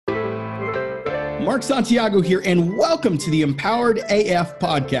Mark Santiago here, and welcome to the Empowered AF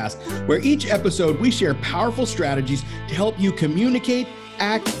podcast, where each episode we share powerful strategies to help you communicate,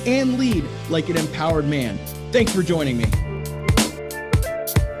 act, and lead like an empowered man. Thanks for joining me.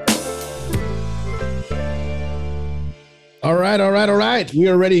 All right. We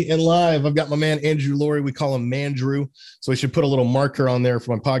are ready and live. I've got my man, Andrew Laurie. We call him Mandrew. So we should put a little marker on there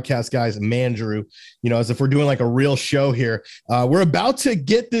for my podcast guys, Mandrew, as if we're doing like a real show here. We're about to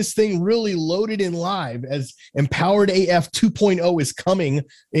get this thing really loaded and live as Empowered AF 2.0 is coming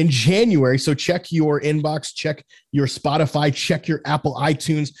in January. So check your inbox, check your Spotify, check your Apple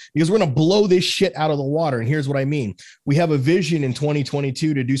iTunes, because we're going to blow this shit out of the water. And here's what I mean. We have a vision in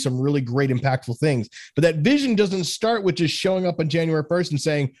 2022 to do some really great, impactful things. But that vision doesn't start with just showing up on January 1st and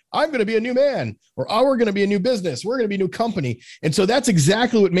saying, I'm going to be a new man, or we're going to be a new business. We're going to be a new company. And so that's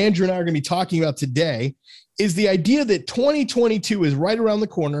exactly what Mandrew and I are going to be talking about today, is the idea that 2022 is right around the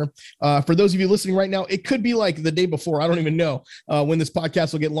corner. For those of you listening right now, it could be like the day before. I don't even know when this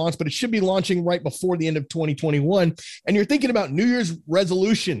podcast will get launched, but it should be launching right before the end of 2021. And you're thinking about New Year's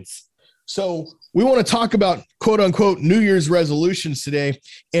resolutions. So we want to talk about quote unquote New Year's resolutions today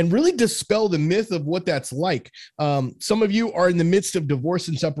and really dispel the myth of what that's like. Some of you are in the midst of divorce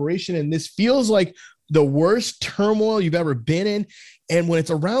and separation, and this feels like the worst turmoil you've ever been in. And when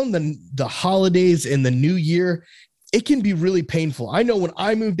it's around the holidays and the new year, it can be really painful. I know when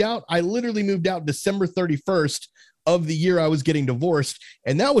I moved out, I literally moved out December 31st of the year I was getting divorced.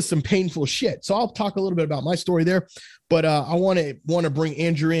 And that was some painful shit. So I'll talk a little bit about my story there, but I want to bring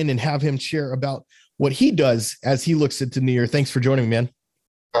Andrew in and have him share about what he does as he looks at the new year. Thanks for joining me, man.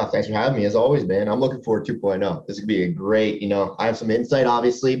 Thanks for having me. As always, man, I'm looking forward to 2.0. This could be a great, I have some insight,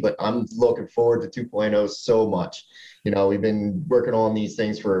 obviously, but I'm looking forward to 2.0 so much. We've been working on these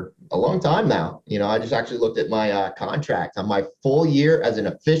things for a long time now. I just actually looked at my contract on my full year as an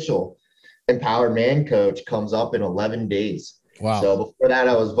official Empowered Man coach comes up in 11 days. Wow. So before that,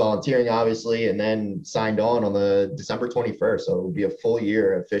 I was volunteering, obviously, and then signed on the December 21st. So it will be a full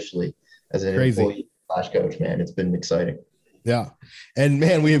year officially as an employee / coach, man. It's been exciting. Yeah. And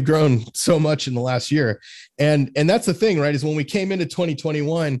man, we have grown so much in the last year. And that's the thing, right? Is when we came into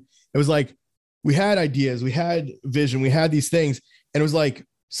 2021, it was like, we had ideas, we had vision, we had these things. And it was like,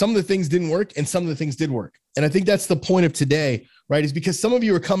 some of the things didn't work and some of the things did work. And I think that's the point of today, right? Is because some of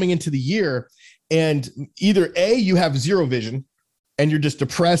you are coming into the year and either A, you have zero vision and you're just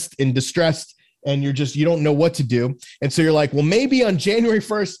depressed and distressed and you don't know what to do. And so you're like, well, maybe on January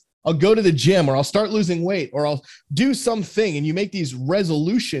 1st, I'll go to the gym, or I'll start losing weight, or I'll do something. And you make these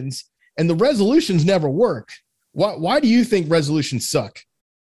resolutions and the resolutions never work. Why do you think resolutions suck?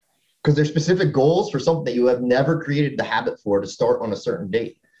 Because they're specific goals for something that you have never created the habit for to start on a certain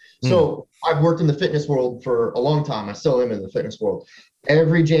date. So I've worked in the fitness world for a long time. I still am in the fitness world.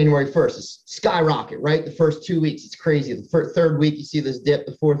 Every January 1st is skyrocket, right? The first 2 weeks, it's crazy. The third week, you see this dip.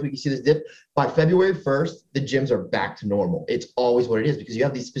 The fourth week, you see this dip. By February 1st, the gyms are back to normal. It's always what it is because you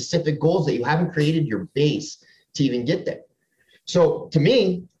have these specific goals that you haven't created your base to even get there. So to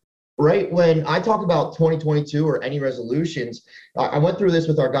me, right, when I talk about 2022 or any resolutions, I went through this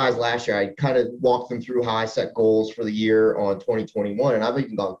with our guys last year. I kind of walked them through how I set goals for the year on 2021, and I've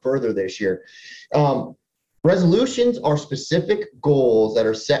even gone further this year. Resolutions are specific goals that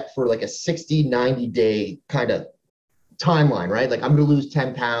are set for like a 60, 90-day kind of timeline, right? Like I'm going to lose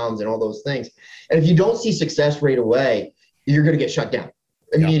 10 pounds and all those things. And if you don't see success right away, you're going to get shut down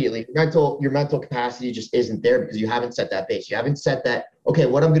immediately. Yeah. Your mental capacity just isn't there because you haven't set that base. You haven't set that, okay,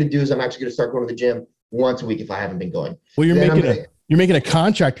 what I'm going to do is I'm actually going to start going to the gym once a week if I haven't been going. Well, you're making a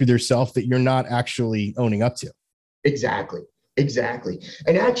contract with yourself that you're not actually owning up to. Exactly.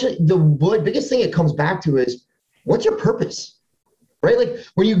 And actually the biggest thing it comes back to is what's your purpose, right? Like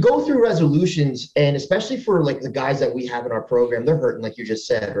when you go through resolutions, and especially for like the guys that we have in our program, they're hurting, like you just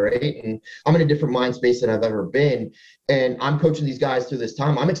said, right? And I'm in a different mind space than I've ever been. And I'm coaching these guys through this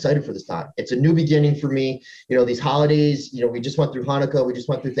time. I'm excited for this time. It's a new beginning for me. These holidays, we just went through Hanukkah. We just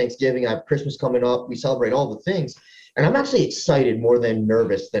went through Thanksgiving. I have Christmas coming up. We celebrate all the things. And I'm actually excited more than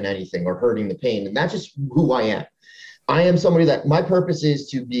nervous than anything or hurting the pain. And that's just who I am. I am somebody that my purpose is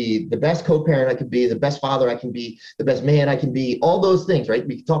to be the best co-parent I can be, the best father I can be, the best man I can be, all those things, right?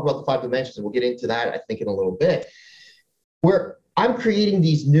 We can talk about the 5 dimensions and we'll get into that, I think, in a little bit, where I'm creating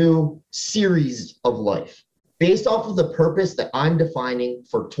these new series of life based off of the purpose that I'm defining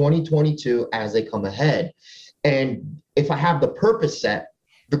for 2022 as they come ahead. And if I have the purpose set,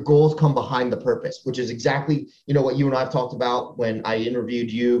 the goals come behind the purpose, which is exactly, what you and I have talked about when I interviewed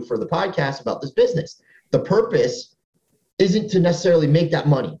you for the podcast about this business. The purpose isn't to necessarily make that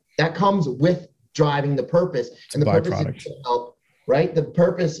money. That comes with driving the purpose. And the purpose is to help, right? The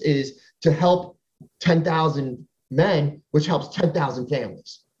purpose is to help 10,000 men, which helps 10,000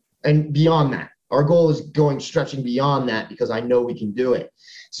 families. And beyond that, our goal is stretching beyond that because I know we can do it.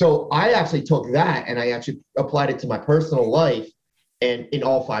 So I actually took that and I actually applied it to my personal life and in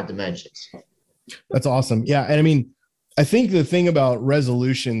all 5 dimensions. That's awesome. Yeah. And I mean, I think the thing about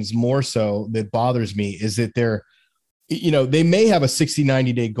resolutions more so that bothers me is that they're, they may have a 60,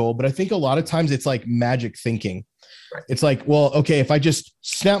 90-day goal, but I think a lot of times it's like magic thinking. Right. It's like, well, okay, if I just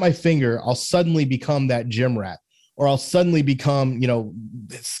snap my finger, I'll suddenly become that gym rat, or I'll suddenly become,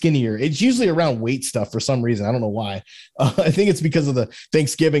 skinnier. It's usually around weight stuff for some reason. I don't know why. I think it's because of the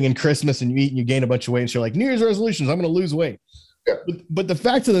Thanksgiving and Christmas and you eat and you gain a bunch of weight. And so you're like, New Year's resolutions, I'm going to lose weight. Yeah. But the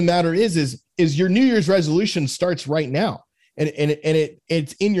fact of the matter is your New Year's resolution starts right now. And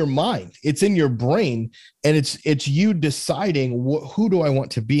it's in your mind, it's in your brain, and it's you deciding who do I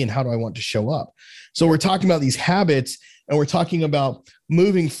want to be and how do I want to show up. So we're talking about these habits, and we're talking about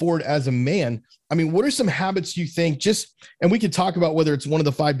moving forward as a man. I mean, what are some habits you think and we could talk about whether it's one of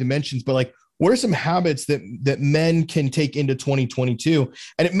the 5 dimensions, but like, what are some habits that men can take into 2022?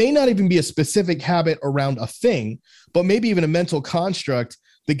 And it may not even be a specific habit around a thing, but maybe even a mental construct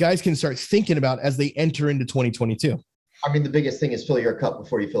that guys can start thinking about as they enter into 2022. I mean, the biggest thing is fill your cup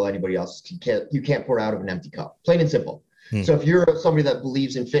before you fill anybody else's. You can't pour out of an empty cup, plain and simple. So if you're somebody that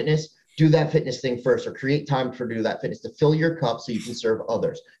believes in fitness, do that fitness thing first, or create time to do that fitness to fill your cup so you can serve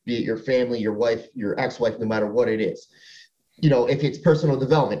others, be it your family, your wife, your ex-wife, no matter what it is. If it's personal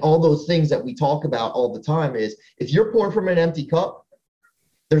development, all those things that we talk about all the time is if you're pouring from an empty cup,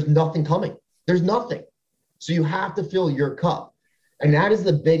 there's nothing coming. There's nothing. So you have to fill your cup. And that is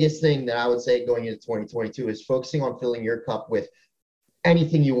the biggest thing that I would say going into 2022 is focusing on filling your cup with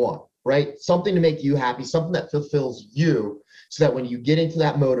anything you want, right? Something to make you happy, something that fulfills you, so that when you get into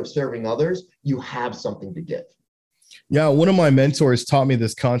that mode of serving others, you have something to give. Yeah. One of my mentors taught me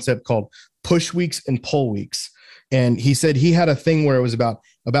this concept called push weeks and pull weeks. And he said he had a thing where it was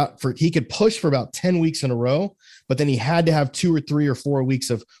he could push for about 10 weeks in a row, but then he had to have 2 or 3 or 4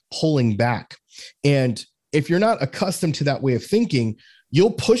 weeks of pulling back. And if you're not accustomed to that way of thinking,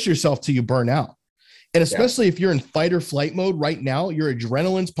 you'll push yourself till you burn out. And especially if you're in fight or flight mode right now, your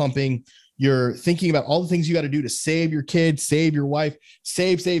adrenaline's pumping. You're thinking about all the things you got to do to save your kids, save your wife,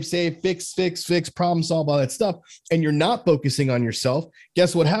 save, fix, problem solve, all that stuff. And you're not focusing on yourself.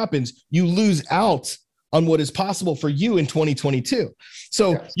 Guess what happens? You lose out on what is possible for you in 2022.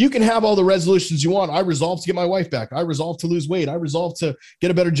 So you can have all the resolutions you want. I resolve to get my wife back. I resolve to lose weight. I resolve to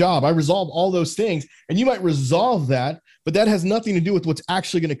get a better job. I resolve all those things. And you might resolve that, but that has nothing to do with what's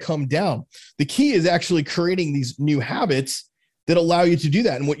actually going to come down. The key is actually creating these new habits that allow you to do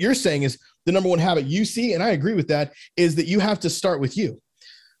that. And what you're saying is the number one habit you see, and I agree with that, is that you have to start with you.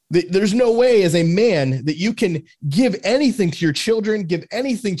 There's no way as a man that you can give anything to your children, give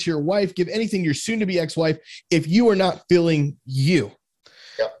anything to your wife, give anything to your soon-to-be ex-wife if you are not filling you.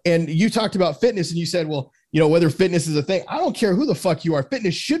 Yep. And you talked about fitness and you said, well, whether fitness is a thing, I don't care who the fuck you are.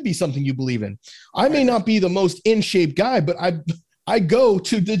 Fitness should be something you believe in. I may not be the most in shape guy, but I go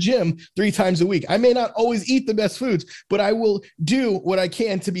to the gym 3 times a week. I may not always eat the best foods, but I will do what I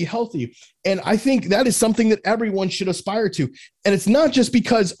can to be healthy. And I think that is something that everyone should aspire to. And it's not just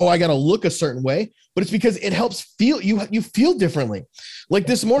because, I got to look a certain way, but it's because it helps you feel differently. Like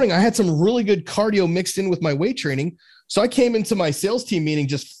this morning, I had some really good cardio mixed in with my weight training. So I came into my sales team meeting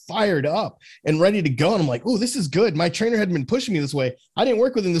just fired up and ready to go. And I'm like, oh, this is good. My trainer had been pushing me this way. I didn't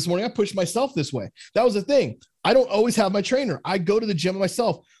work with him this morning. I pushed myself this way. That was the thing. I don't always have my trainer. I go to the gym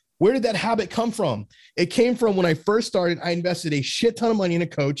myself. Where did that habit come from? It came from when I first started, I invested a shit ton of money in a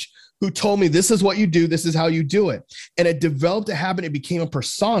coach who told me, this is what you do. This is how you do it. And it developed a habit. It became a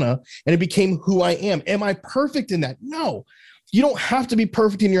persona and it became who I am. Am I perfect in that? No. You don't have to be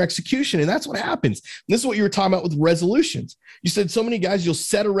perfect in your execution. And that's what happens. And this is what you were talking about with resolutions. You said so many guys, you'll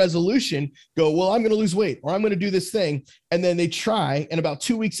set a resolution, go, well, I'm going to lose weight or I'm going to do this thing. And then they try. And about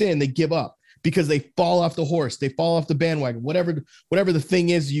 2 weeks in, they give up because they fall off the horse. They fall off the bandwagon, whatever the thing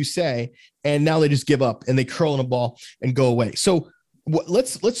is you say. And now they just give up and they curl in a ball and go away. So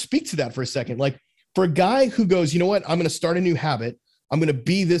let's speak to that for a second. Like for a guy who goes, you know what, I'm going to start a new habit. I'm going to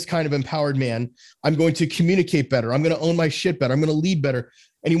be this kind of empowered man. I'm going to communicate better. I'm going to own my shit better. I'm going to lead better.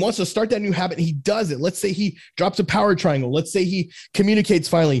 And he wants to start that new habit and he does it. Let's say he drops a power triangle. Let's say he communicates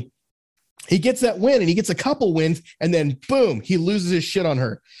finally. He gets that win and he gets a couple wins and then boom, he loses his shit on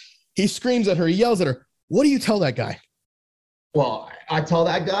her. He screams at her. He yells at her. What do you tell that guy? Well, I tell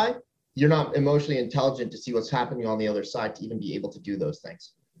that guy, you're not emotionally intelligent to see what's happening on the other side to even be able to do those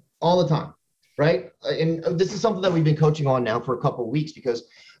things all the time. Right. And this is something that we've been coaching on now for a couple of weeks because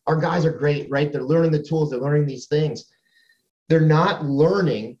our guys are great, right? They're learning the tools. They're learning these things. They're not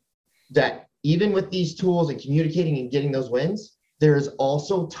learning that even with these tools and communicating and getting those wins, there's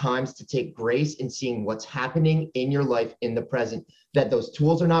also times to take grace in seeing what's happening in your life in the present, that those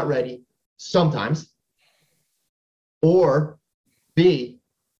tools are not ready sometimes, or B,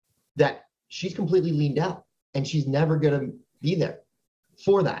 that she's completely leaned out and she's never going to be there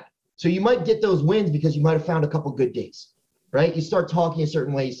for that. So you might get those wins because you might have found a couple good days, right? You start talking a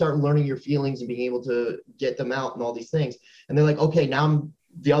certain way, you start learning your feelings and being able to get them out and all these things. And they're like, okay, now I'm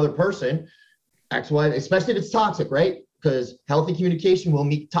the other person, X, Y, especially if it's toxic, right? Because healthy communication will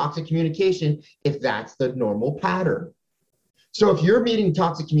meet toxic communication if that's the normal pattern. So if you're meeting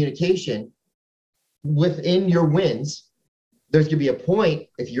toxic communication within your wins, there's going to be a point,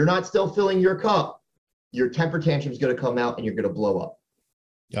 if you're not still filling your cup, your temper tantrum is going to come out and you're going to blow up.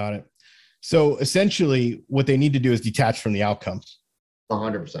 Got it. So essentially what they need to do is detach from the outcome.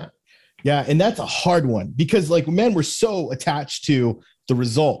 100%. Yeah. And that's a hard one because like men, we're so attached to the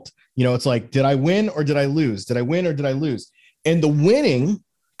result. You know, it's like, did I win or did I lose? Did I win or did I lose? And the winning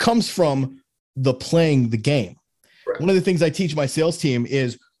comes from the playing the game. Right. One of the things I teach my sales team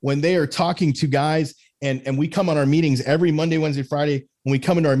is when they are talking to guys and we come on our meetings every Monday, Wednesday, Friday, when we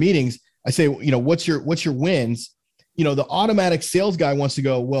come into our meetings, I say, you know, what's your wins? You know, the automatic sales guy wants to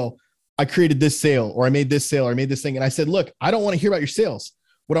go, well, I created this sale or I made this sale or I made this thing. And I said, look, I don't want to hear about your sales.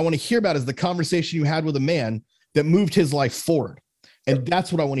 What I want to hear about is the conversation you had with a man that moved his life forward. And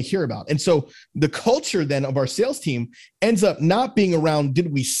that's what I want to hear about. And so the culture then of our sales team ends up not being around,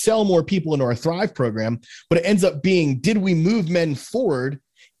 did we sell more people into our Thrive program, but it ends up being, did we move men forward?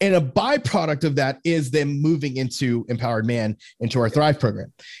 And a byproduct of that is them moving into Empowered Man, into our Thrive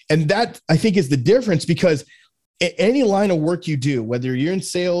program. And that I think is the difference, because any line of work you do, whether you're in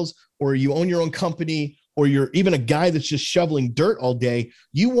sales or you own your own company, or you're even a guy that's just shoveling dirt all day,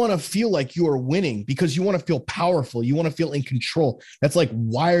 you want to feel like you are winning because you want to feel powerful. You want to feel in control. That's like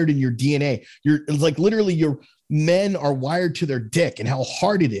wired in your DNA. It's like literally your men are wired to their dick and how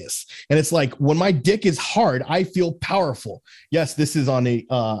hard it is. And it's like, when my dick is hard, I feel powerful. Yes, this is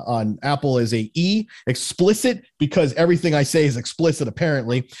on Apple as a E, explicit, because everything I say is explicit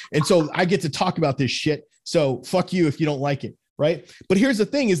apparently. And so I get to talk about this shit. So fuck you if you don't like it. Right. But here's the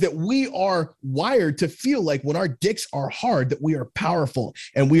thing is that we are wired to feel like when our dicks are hard, that we are powerful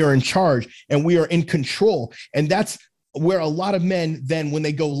and we are in charge and we are in control. And that's where a lot of men then, when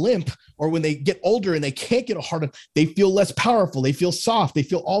they go limp or when they get older and they can't get a hard on, they feel less powerful. They feel soft. They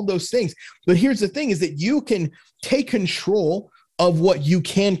feel all those things. But here's the thing is that you can take control of what you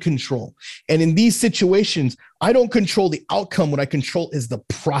can control. And in these situations, I don't control the outcome. What I control is the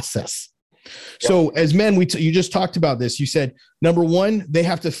process. So as men, you just talked about this. You said, number one, they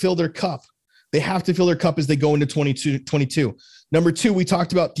have to fill their cup. They have to fill their cup as they go into 22. Number two, we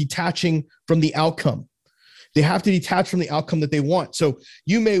talked about detaching from the outcome. They have to detach from the outcome that they want. So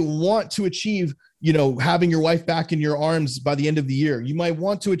you may want to achieve, you know, having your wife back in your arms by the end of the year. You might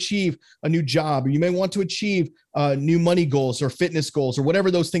want to achieve a new job, or you may want to achieve new money goals or fitness goals or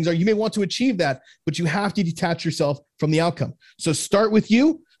whatever those things are. You may want to achieve that, but you have to detach yourself from the outcome. So start with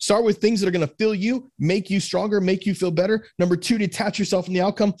you. Start with things that are going to fill you, make you stronger, make you feel better. Number two, detach yourself from the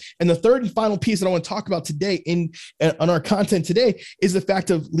outcome. And the third and final piece that I want to talk about today on our content today is the fact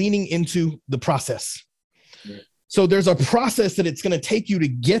of leaning into the process. Yeah. So there's a process that it's going to take you to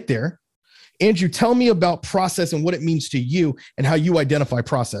get there. Andrew, tell me about process and what it means to you and how you identify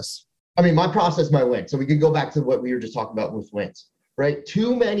process. I mean, my process, my win. So we could go back to what we were just talking about with wins, right?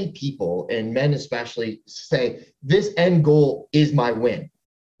 Too many people, and men especially, say this end goal is my win.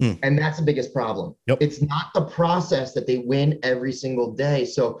 And that's the biggest problem. Yep. It's not the process that they win every single day.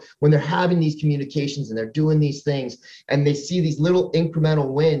 So when they're having these communications and they're doing these things and they see these little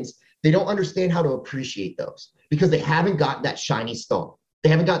incremental wins, they don't understand how to appreciate those because they haven't got that shiny star. They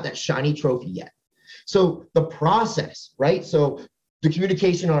haven't got that shiny trophy yet. So the process, right? So the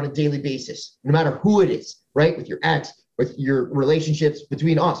communication on a daily basis, no matter who it is, right? With your ex, with your relationships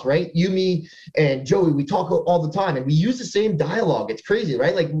between us, right? You, me, and Joey, we talk all the time and we use the same dialogue. It's crazy,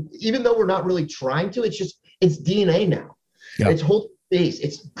 right? Like, even though we're not really trying to, it's DNA now. Yeah. It's whole space.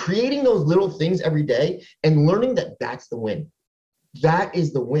 It's creating those little things every day and learning that that's the win. That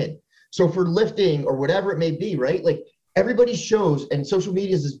is the win. So for lifting or whatever it may be, right? Like, everybody shows, and social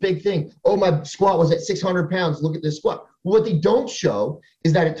media is this big thing. Oh, my squat was at 600 pounds. Look at this squat. What they don't show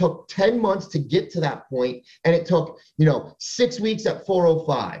is that it took 10 months to get to that point, and it took, 6 weeks at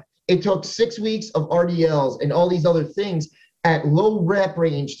 405. It took 6 weeks of RDLs and all these other things at low rep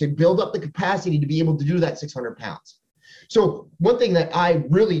range to build up the capacity to be able to do that 600 pounds. So one thing that I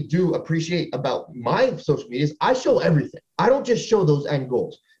really do appreciate about my social media is I show everything. I don't just show those end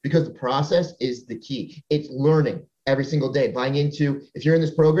goals, because the process is the key. It's learning. every single day, buying into, if you're in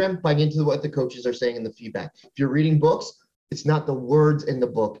this program, buying into what the coaches are saying in the feedback. If you're reading books, it's not the words in the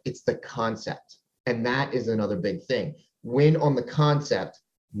book, it's the concept. And that is another big thing. Win on the concept,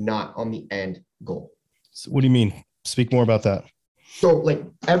 not on the end goal. So what do you mean? Speak more about that. So like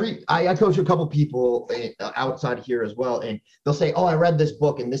I coach a couple people outside here as well, and they'll say, oh, I read this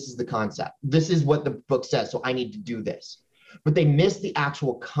book and this is the concept. This is what the book says, so I need to do this. But they miss the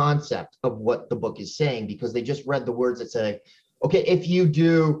actual concept of what the book is saying because they just read the words that say, okay, if you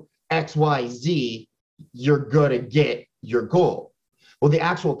do X, Y, Z, you're going to get your goal. Well, the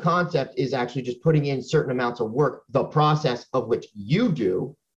actual concept is actually just putting in certain amounts of work, the process of which you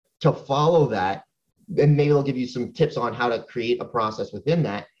do to follow that. And maybe they'll give you some tips on how to create a process within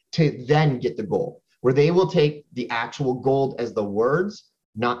that to then get the goal, where they will take the actual goal as the words,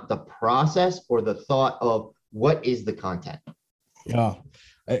 not the process or the thought of what is the content. Yeah.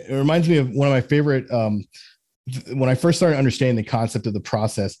 It reminds me of one of my favorite, when I first started understanding the concept of the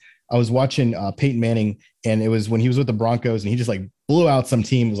process, I was watching Peyton Manning, and it was when he was with the Broncos and he just like blew out some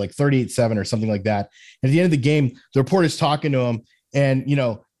team. It was like 38-7 or something like that. And at the end of the game, the reporter's talking to him, and, you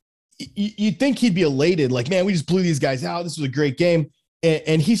know, you'd think he'd be elated. Like, man, we just blew these guys out. This was a great game.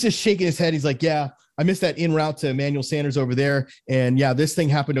 And he's just shaking his head. He's like, yeah, I missed that in route to Emmanuel Sanders over there. And yeah, this thing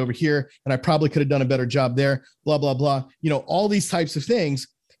happened over here, and I probably could have done a better job there, blah, blah, blah. You know, all these types of things.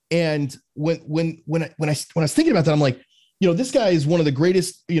 And when I was thinking about that, I'm like, you know, this guy is one of the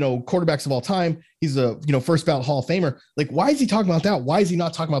greatest, you know, quarterbacks of all time. He's a, you know, first ballot Hall of Famer. Like, why is he talking about that? Why is he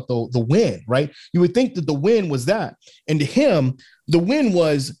not talking about the win, right? You would think that the win was that. And to him, the win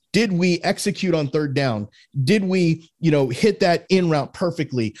was, did we execute on third down? Did we, you know, hit that in route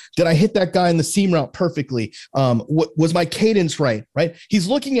perfectly? Did I hit that guy in the seam route perfectly? What was my cadence right? Right. He's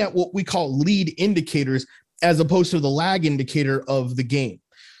looking at what we call lead indicators as opposed to the lag indicator of the game.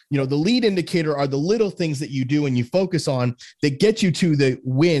 You know, the lead indicator are the little things that you do and you focus on that get you to the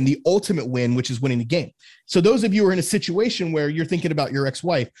win, the ultimate win, which is winning the game. So those of you who are in a situation where you're thinking about your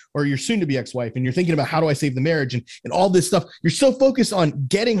ex-wife or your soon-to-be ex-wife, and you're thinking about how do I save the marriage and all this stuff, you're so focused on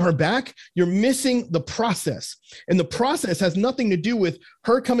getting her back, you're missing the process. And the process has nothing to do with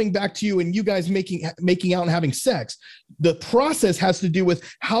her coming back to you and you guys making out and having sex. The process has to do with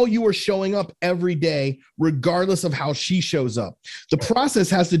how you are showing up every day, regardless of how she shows up. The process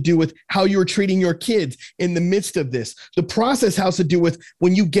has to do with how you're treating your kids in the midst of this. The process has to do with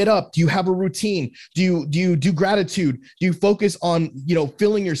when you get up, do you have a routine? Do you do gratitude? Do you focus on, you know,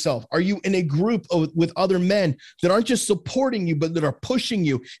 filling yourself? Are you in a group with other men that aren't just supporting you, but that are pushing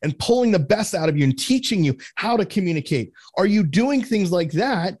you and pulling the best out of you and teaching you how to communicate? Are you doing things like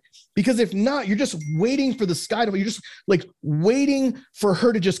that? Because if not, you're just waiting for the sky to, you're just like waiting for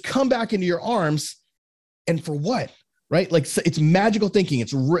her to just come back into your arms. And for what? Right? Like, it's magical thinking.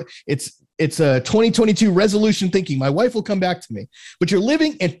 It's a 2022 resolution thinking. My wife will come back to me, but you're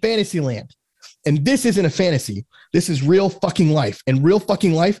living in fantasy land. And this isn't a fantasy. This is real fucking life. And real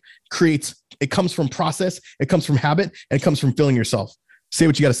fucking life it comes from process, it comes from habit, and it comes from filling yourself. Say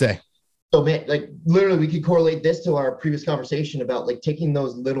what you got to say. So man, like literally we could correlate this to our previous conversation about like taking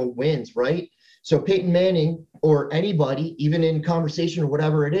those little wins, right? So Peyton Manning or anybody, even in conversation or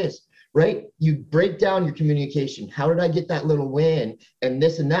whatever it is, right? You break down your communication. How did I get that little win and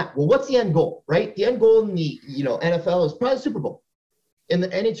this and that? Well, what's the end goal, right? The end goal in the, you know, NFL is probably the Super Bowl. In the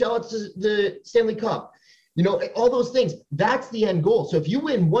NHL, it's the Stanley Cup. You know, all those things. That's the end goal. So if you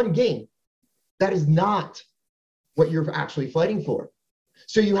win one game, that is not what you're actually fighting for.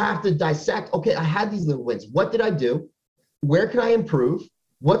 So you have to dissect, okay, I had these little wins. What did I do? Where can I improve?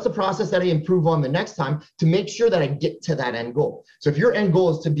 What's the process that I improve on the next time to make sure that I get to that end goal? So if your end goal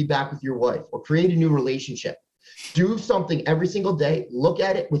is to be back with your wife or create a new relationship, do something every single day, look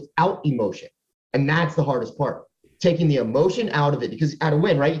at it without emotion. And that's the hardest part. Taking the emotion out of it, because at a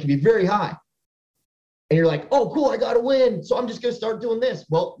win, right, you can be very high. And you're like, oh, cool, I got to win. So I'm just going to start doing this.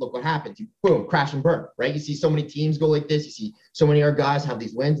 Well, look what happens. You boom, crash and burn, right? You see so many teams go like this. You see so many of our guys have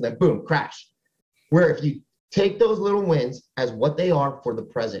these wins and then boom, crash. Where if you take those little wins as what they are for the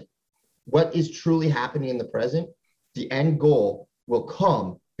present, what is truly happening in the present, the end goal will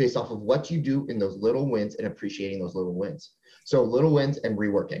come based off of what you do in those little wins and appreciating those little wins. So little wins and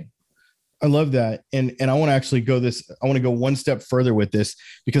reworking. I love that. And I want to actually I want to go one step further with this,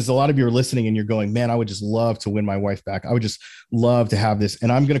 because a lot of you are listening and you're going, man, I would just love to win my wife back. I would just love to have this.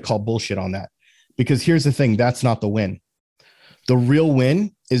 And I'm going to call bullshit on that, because here's the thing. That's not the win. The real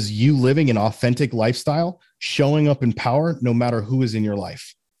win is you living an authentic lifestyle, showing up in power, no matter who is in your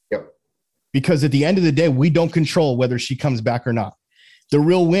life. Yep. Because at the end of the day, we don't control whether she comes back or not. The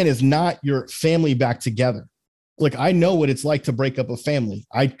real win is not your family back together. Like, I know what it's like to break up a family.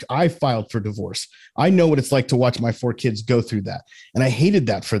 I filed for divorce. I know what it's like to watch my 4 kids go through that. And I hated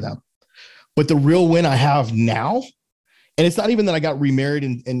that for them. But the real win I have now, and it's not even that I got remarried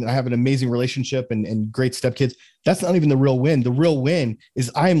and I have an amazing relationship and great stepkids. That's not even the real win. The real win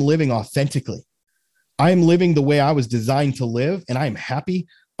is I am living authentically. I am living the way I was designed to live, and I am happy.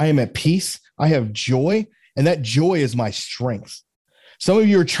 I am at peace. I have joy, and that joy is my strength. Some of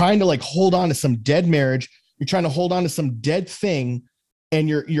you are trying to like hold on to some dead marriage. You're trying to hold on to some dead thing, and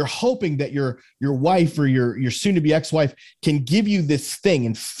you're hoping that your wife or your soon-to-be ex-wife can give you this thing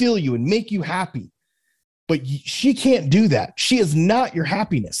and fill you and make you happy. But she can't do that. She is not your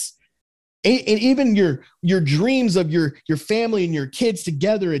happiness. And even your dreams of your family and your kids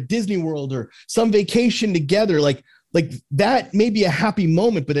together at Disney World or some vacation together, like that may be a happy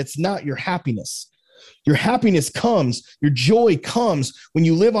moment, but it's not your happiness. Your happiness comes, your joy comes when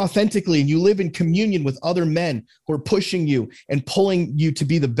you live authentically and you live in communion with other men who are pushing you and pulling you to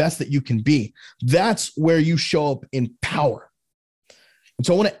be the best that you can be. That's where you show up in power. And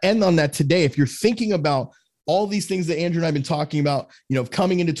so I want to end on that today. If you're thinking about all these things that Andrew and I have been talking about,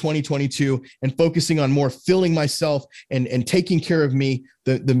 coming into 2022 and focusing on more filling myself and taking care of me,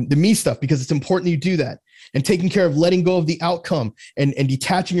 the me stuff, because it's important that you do that, and taking care of letting go of the outcome and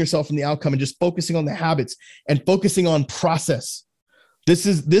detaching yourself from the outcome and just focusing on the habits and focusing on process. This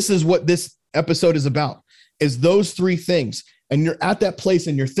is what this episode is about, is those 3 things. And you're at that place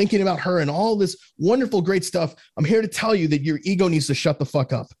and you're thinking about her and all this wonderful, great stuff. I'm here to tell you that your ego needs to shut the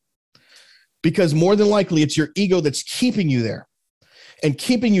fuck up. Because more than likely, it's your ego that's keeping you there and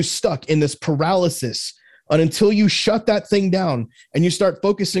keeping you stuck in this paralysis until you shut that thing down and you start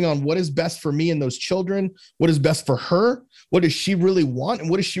focusing on what is best for me and those children, what is best for her, what does she really want, and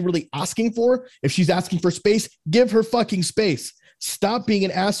what is she really asking for? If she's asking for space, give her fucking space. Stop being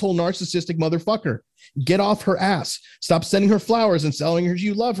an asshole, narcissistic motherfucker. Get off her ass. Stop sending her flowers and telling her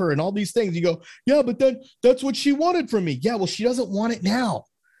you love her and all these things. You go, yeah, but then that's what she wanted from me. Yeah, well, she doesn't want it now.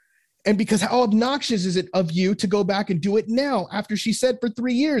 And because how obnoxious is it of you to go back and do it now after she said for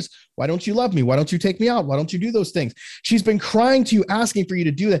 3 years, why don't you love me? Why don't you take me out? Why don't you do those things? She's been crying to you, asking for you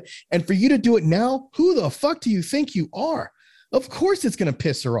to do that. And for you to do it now, who the fuck do you think you are? Of course it's going to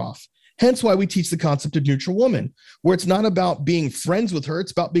piss her off. Hence why we teach the concept of neutral woman, where it's not about being friends with her.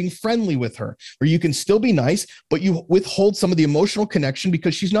 It's about being friendly with her, where you can still be nice, but you withhold some of the emotional connection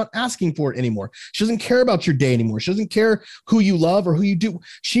because she's not asking for it anymore. She doesn't care about your day anymore. She doesn't care who you love or who you do.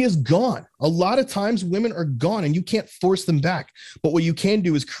 She is gone. A lot of times women are gone and you can't force them back. But what you can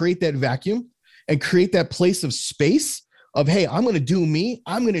do is create that vacuum and create that place of space of, hey, I'm going to do me.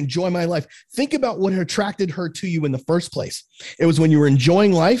 I'm going to enjoy my life. Think about what attracted her to you in the first place. It was when you were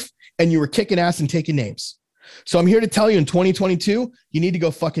enjoying life and you were kicking ass and taking names. So I'm here to tell you in 2022, you need to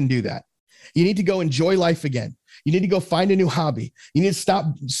go fucking do that. You need to go enjoy life again. You need to go find a new hobby. You need to stop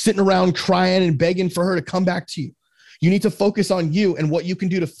sitting around crying and begging for her to come back to you. You need to focus on you and what you can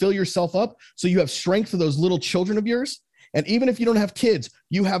do to fill yourself up so you have strength for those little children of yours. And even if you don't have kids,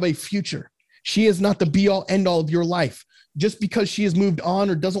 you have a future. She is not the be all end all of your life. Just because she has moved on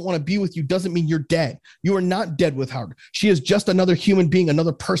or doesn't want to be with you doesn't mean you're dead. You are not dead with her. She is just another human being,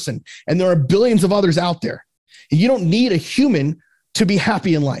 another person. And there are billions of others out there. And you don't need a human to be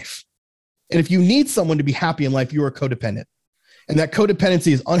happy in life. And if you need someone to be happy in life, you are codependent. And that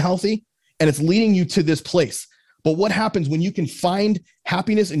codependency is unhealthy and it's leading you to this place. But what happens when you can find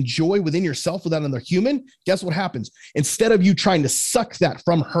happiness and joy within yourself without another human? Guess what happens? Instead of you trying to suck that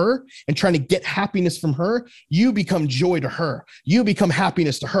from her and trying to get happiness from her, you become joy to her. You become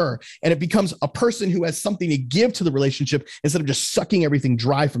happiness to her. And it becomes a person who has something to give to the relationship instead of just sucking everything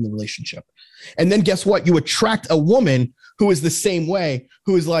dry from the relationship. And then guess what? You attract a woman who is the same way,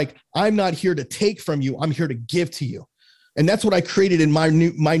 who is like, I'm not here to take from you. I'm here to give to you. And that's what I created in my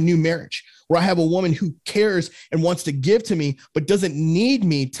new marriage, where I have a woman who cares and wants to give to me, but doesn't need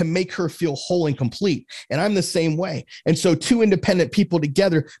me to make her feel whole and complete. And I'm the same way. And so 2 independent people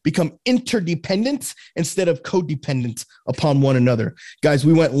together become interdependent instead of codependent upon one another. Guys,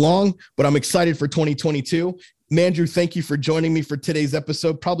 we went long, but I'm excited for 2022. Mandrew, thank you for joining me for today's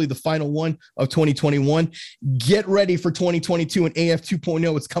episode, probably the final one of 2021. Get ready for 2022 and AF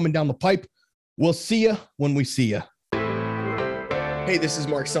 2.0. It's coming down the pipe. We'll see you when we see you. Hey, this is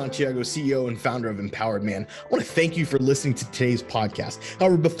Mark Santiago, CEO and founder of Empowered Man. I want to thank you for listening to today's podcast.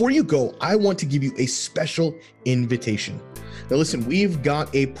 However, before you go, I want to give you a special invitation. Now listen, we've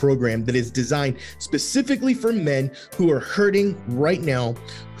got a program that is designed specifically for men who are hurting right now,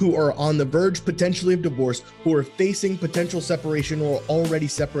 who are on the verge potentially of divorce, who are facing potential separation or already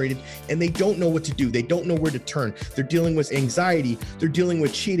separated, and they don't know what to do. They don't know where to turn. They're dealing with anxiety. They're dealing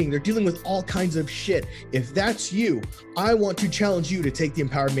with cheating. They're dealing with all kinds of shit. If that's you, I want to challenge you to take the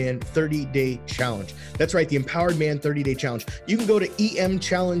Empowered Man 30-Day Challenge. That's right, the Empowered Man 30-Day Challenge. You can go to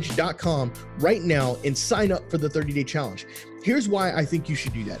emchallenge.com right now and sign up for the 30-Day Challenge. Here's why I think you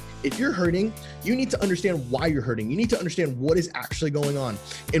should do that. If you're hurting, you need to understand why you're hurting. You need to understand what is actually going on.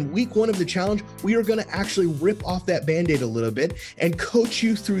 In week 1 of the challenge, we are going to actually rip off that Band-Aid a little bit and coach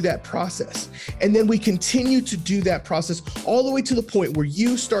you through that process. And then we continue to do that process all the way to the point where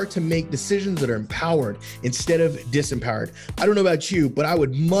you start to make decisions that are empowered instead of disempowered. I don't know about you, but I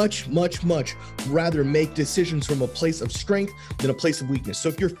would much, much, much rather make decisions from a place of strength than a place of weakness. So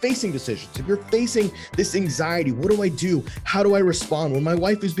if you're facing decisions, if you're facing this anxiety, what do I do? How do I respond? When my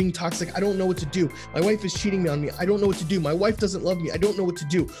wife is being toxic, I don't know what to do. My wife is cheating on me. I don't know what to do. My wife doesn't love me. I don't know what to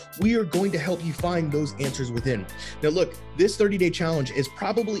do. We are going to help you find those answers within. Now, look, this 30-day challenge is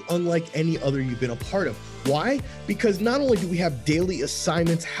probably unlike any other you've been a part of. Why? Because not only do we have daily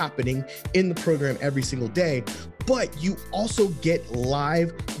assignments happening in the program every single day, but you also get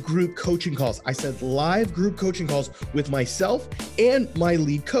live group coaching calls. I said live group coaching calls with myself and my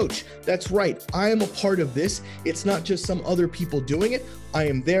lead coach. That's right. I am a part of this. It's not just some other people doing it. I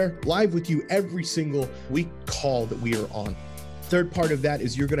am there live with you every single week call that we are on. Third part of that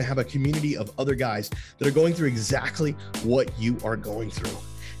is you're going to have a community of other guys that are going through exactly what you are going through.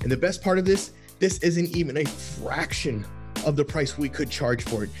 And the best part of this isn't even a fraction of the price we could charge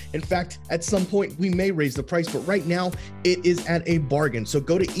for it. In fact, at some point we may raise the price, but right now it is at a bargain. So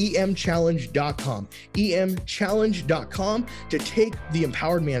go to emchallenge.com, emchallenge.com to take the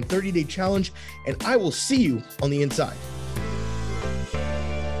Empowered Man 30-Day Challenge, and I will see you on the inside.